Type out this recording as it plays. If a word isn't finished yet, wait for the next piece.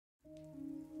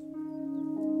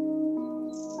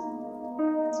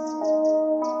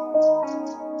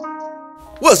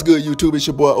What's good, YouTube? It's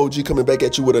your boy OG coming back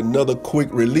at you with another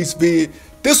quick release vid.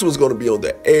 This one's going to be on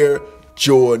the Air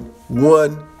Jordan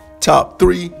 1 Top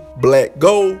 3 Black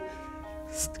Gold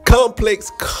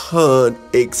Complex Con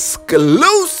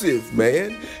exclusive,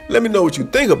 man. Let me know what you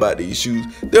think about these shoes.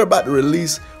 They're about to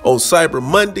release on Cyber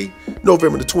Monday,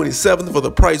 November the 27th for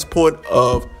the price point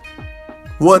of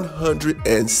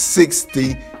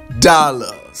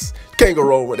 $160. Can't go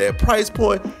wrong with that price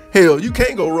point. Hell, you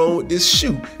can't go wrong with this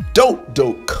shoe.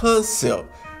 Dope concept.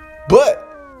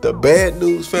 But the bad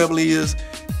news, family, is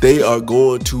they are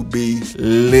going to be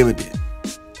limited.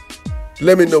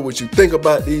 Let me know what you think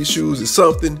about these shoes. Is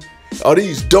something, are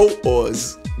these dope, or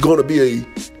is going to be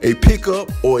a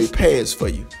pickup or a pass for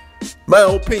you? My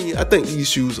opinion, I think these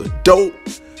shoes are dope,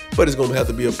 but it's going to have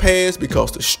to be a pass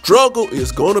because the struggle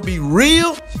is going to be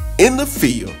real in the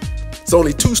field. It's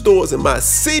only 2 stores in my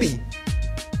city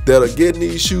that are getting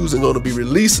these shoes and going to be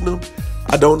releasing them.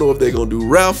 I don't know if they're going to do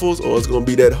raffles or it's going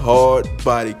to be that hard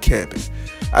body camping.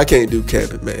 I can't do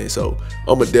camping, man, so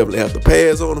I'm going to definitely have to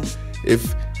pass on them.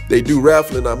 If they do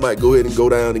raffling, I might go ahead and go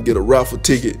down and get a raffle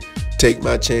ticket, take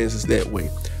my chances that way.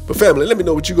 But family, let me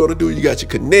know what you're going to do. You got your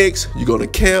connects, you're going to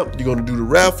camp, you're going to do the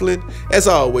raffling. As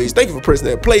always, thank you for pressing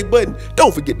that play button.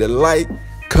 Don't forget to like,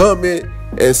 comment,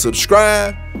 and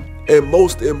subscribe. And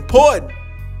most important,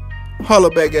 holler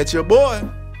back at your boy.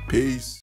 Peace.